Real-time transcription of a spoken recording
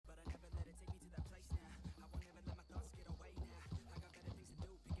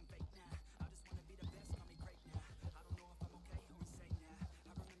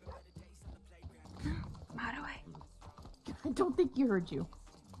don't think he heard you.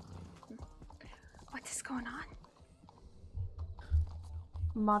 What is going on?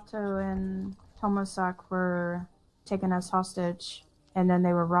 Mato and Tomosak were taken as hostage, and then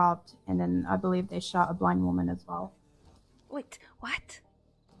they were robbed, and then I believe they shot a blind woman as well. Wait, what?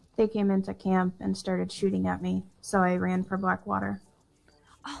 They came into camp and started shooting at me, so I ran for Blackwater.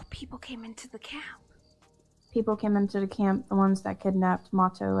 Oh, people came into the camp. People came into the camp, the ones that kidnapped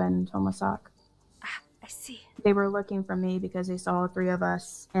Mato and Tomosak. Ah, I see. They were looking for me because they saw 3 of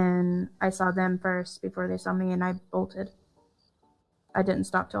us, and I saw them first before they saw me, and I bolted. I didn't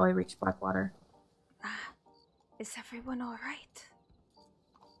stop till I reached Blackwater. Ah, is everyone all right?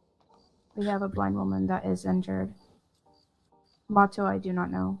 We have a blind woman that is injured. Mato, I do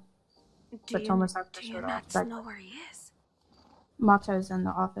not know. Do you not know where he is? Mato's in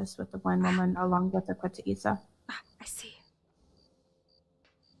the office with the blind woman along with the Kweta-Isa. Ah, I see.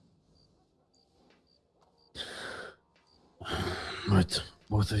 Right,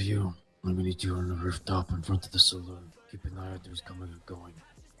 both of you. I'm gonna need you on the rooftop in front of the saloon. Keep an eye out who's coming and going.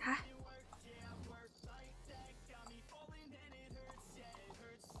 Huh?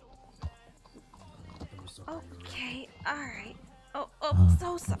 Okay, alright. Oh,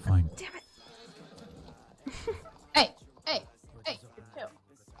 so sorry. Damn it. Hey,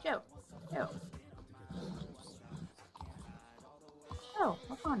 chill. Chill,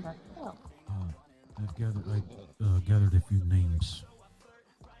 Wakanda, chill. I've gathered a few names.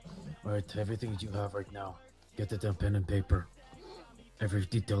 Alright, everything that you have right now. Get it on pen and paper. Every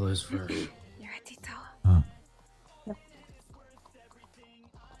detail is fresh. You're a detail. Yep.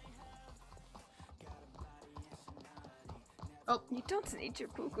 Oh, you don't need your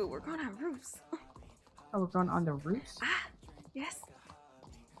poo-poo. We're going on roofs. Oh, we're going on the roofs? Ah, yes.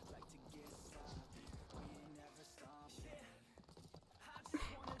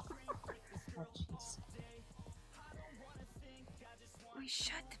 Oh, jeez. We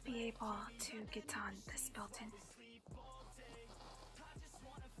should be able to get on this building.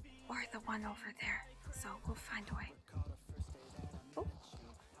 Or the one over there. So we'll find a way. Oh.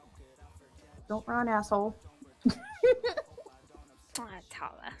 Don't run, asshole.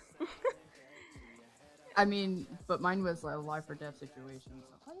 Tala. I mean, but mine was a life or death situation.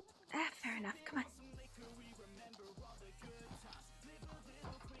 So. Fair enough. Come on.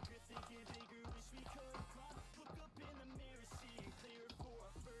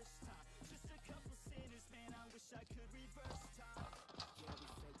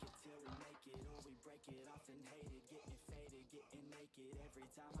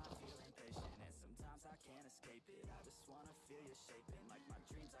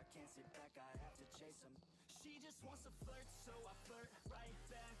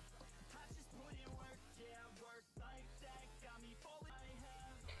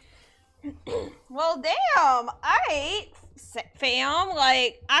 Well, damn. Alright, fam.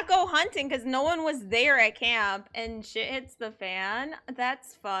 Like, I go hunting because no one was there at camp and shit hits the fan.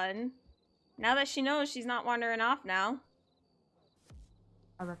 That's fun. Now that she knows she's not wandering off now.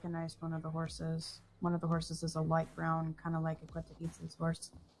 I recognized one of the horses. One of the horses is a light brown, kind of like a Kweta-Isa's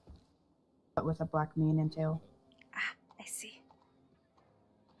horse, but with a black mane and tail. Ah, I see.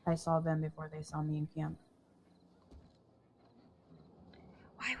 I saw them before they saw me in camp.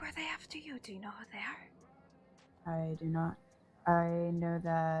 Why were they after you? Do you know who they are? I do not. I know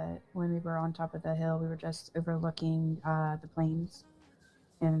that when we were on top of the hill, we were just overlooking the plains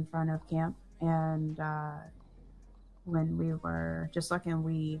in front of camp, and when we were just looking,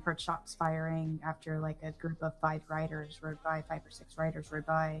 we heard shots firing after like a group of 5 riders rode by, 5 or 6 riders rode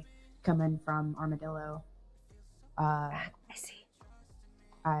by, coming from Armadillo. I see.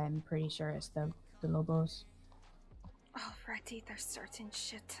 I'm pretty sure it's the Lobos. Alrighty, there's certain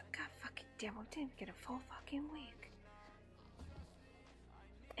shit. God fucking damn, we didn't get a full fucking week.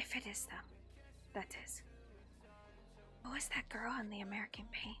 If it is them, that is. Who is that girl in the American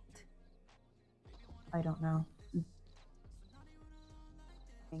Paint? I don't know.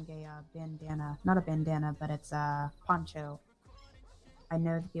 A bandana, not a bandana, but it's a poncho. I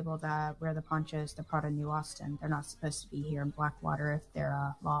know the people that wear the ponchos, they're part of New Austin. They're not supposed to be here in Blackwater if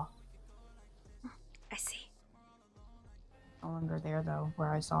they're law. I see. No longer there though,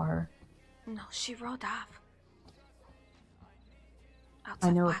 where I saw her. No, she rode off.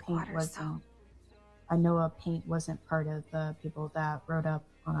 I know a paint wasn't. I know a paint wasn't part of the people that rode up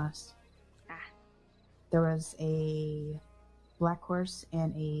on us. There was a black horse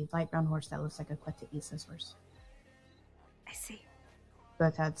and a light brown horse that looks like a Kweta-Isa's horse. I see.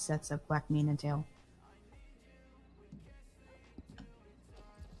 Both had sets of black mane and tail.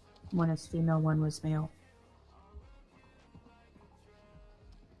 One is female, one was male.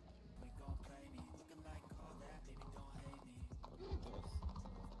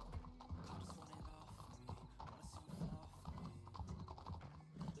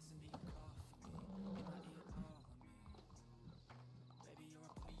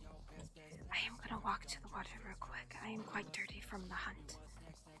 to the water real quick. I am quite dirty from the hunt.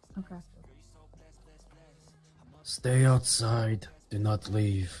 Okay. Stay outside. Do not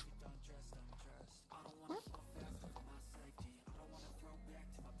leave.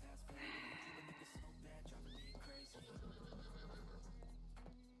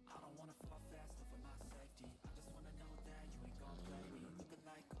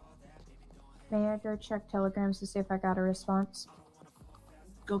 May I go check telegrams to see if I got a response?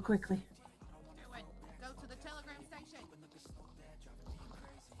 Go quickly. Do it. Go to the telegram station.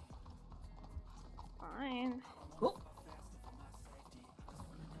 Fine. Cool.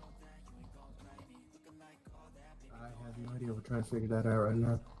 I have no idea. We're trying to figure that out right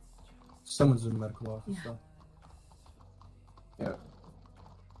now. Someone's in the medical office, Yeah. though. Yeah.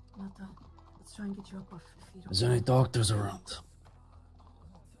 Mata, let's try and get you up off your feet. Is there any doctors around? Go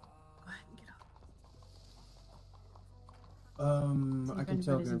ahead and get up. I can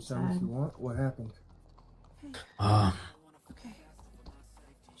telegram someone if you want. What happened? Okay.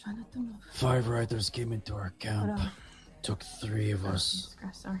 Try not to move. 5 riders came into our camp. Took 3 of us.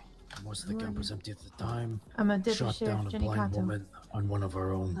 Sorry. Most of the camp was empty at the time. I'm a deputy Shot sheriff, down a Jenny blind Kato. woman on one of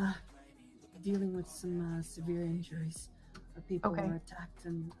our own. Dealing with some severe injuries. People Okay. were attacked,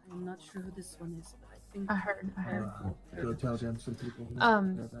 and I'm not sure who this one is, but I think I heard. Go telegram some people. Do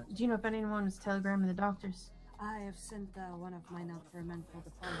you know if anyone was telegramming the doctors? I have sent one of mine out for a medical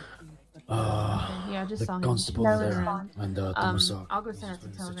apology. But Okay, yeah, I just The saw him. constable No there response. and Tomasak. I'll go send out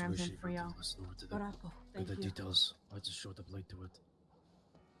some telegrams in for y'all. Barako, Get thank the you. details. I just showed up late to it.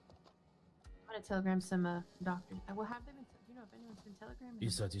 I'm gonna telegram some doctors. Well, have they been? Do you know if anyone's been telegramming? He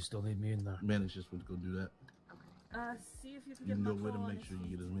said you still need me in there. Manage just went to go do that. See if you can You get can go Mako with him, on make his sure you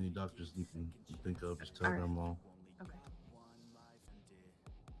feet. get as many doctors as you can think of. Just tell Alright. them all. Okay.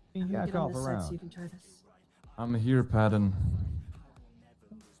 I'm gonna Yeah, get on call this side around. so you can try this. I'm here, Patton.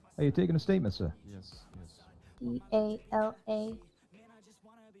 Are you taking a statement, sir? Yes, yes. DALA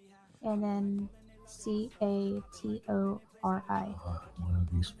and then CATORI. One of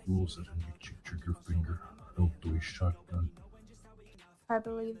these fools that can get you trigger finger. Out to a shotgun. I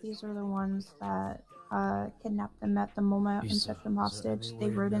believe these are the ones that kidnapped them at the moment and took them hostage. They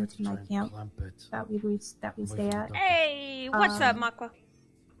rode into my camp that we stay at. Hey, what's up, Makwa?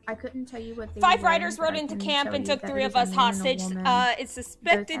 I couldn't tell you what they 5 were wearing, riders but rode I into can camp tell and you took that 3 it of was a us man and a hostage. woman. It's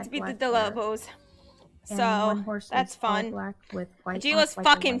suspected Both to had be the black Delobos. And So one horse that's was all fun. black with white Gila's like a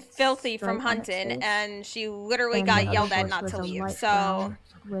fucking white filthy from stripe on its hunting, face. and she literally And got the other yelled at horse not was to a leave. light So brown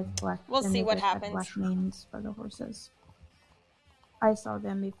with black, we'll and see they what both had happens. Black manes for the horses. I saw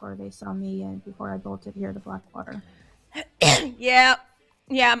them before they saw me, and before I bolted here to Blackwater. yeah,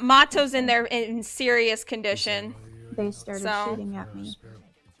 Mato's in there in serious condition. They started So- shooting at me,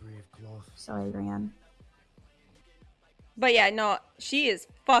 so I ran. But yeah, no, she is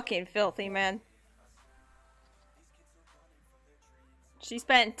fucking filthy, man. She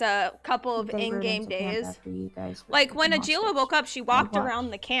spent a couple of They rode in-game into camp days. after you guys were Like when taken Agila hostage. woke up, she walked watched,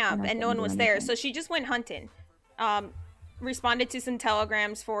 around the camp and I and no one couldn't was do there, anything. so she just went hunting. Responded to some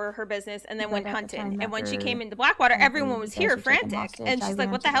telegrams for her business and then But went at the hunting. time And when she after- came into Blackwater, after everyone you was guys here were taken frantic. hostage, And I she's like,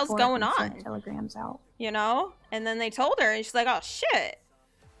 ran what to the hell's fort going and sent on? telegrams out. You know? And then they told her and she's like, oh shit.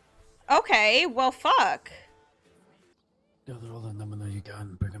 Okay, well fuck. Gather all the Namana you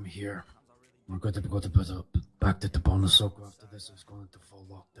can, bring them here. We're going to go to bed up. Back to Tabonosoko after this is going to full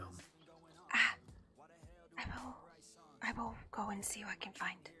lockdown. I will go and see what I can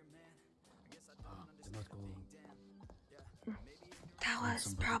find. Do not go.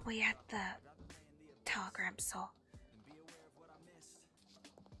 Tala's probably at the telegram, so.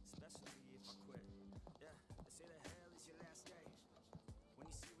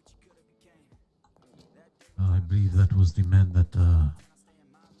 I believe that was the man that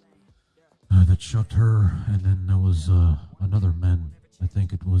that shot her, and then there was another man. I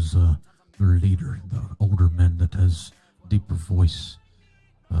think it was their leader, the older man that has deeper voice.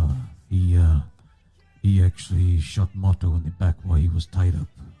 He actually shot Mato in the back while he was tied up,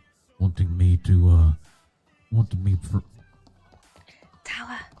 wanting me for.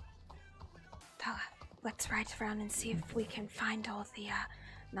 Tala, let's ride around and see if we can find all the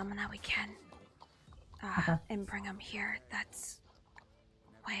Namana we can. And bring them here. That's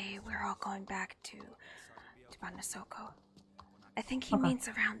why we're all going back to Banasoko. I think he means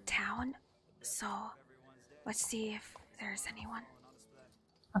around town, so let's see if there's anyone.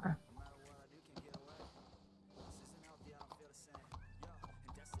 Okay.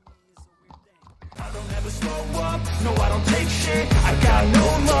 I don't ever slow up, no I don't take shit. I got no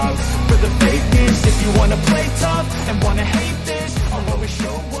love for the fakeness. If you wanna play tough and wanna hate this, I'll always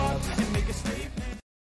show up.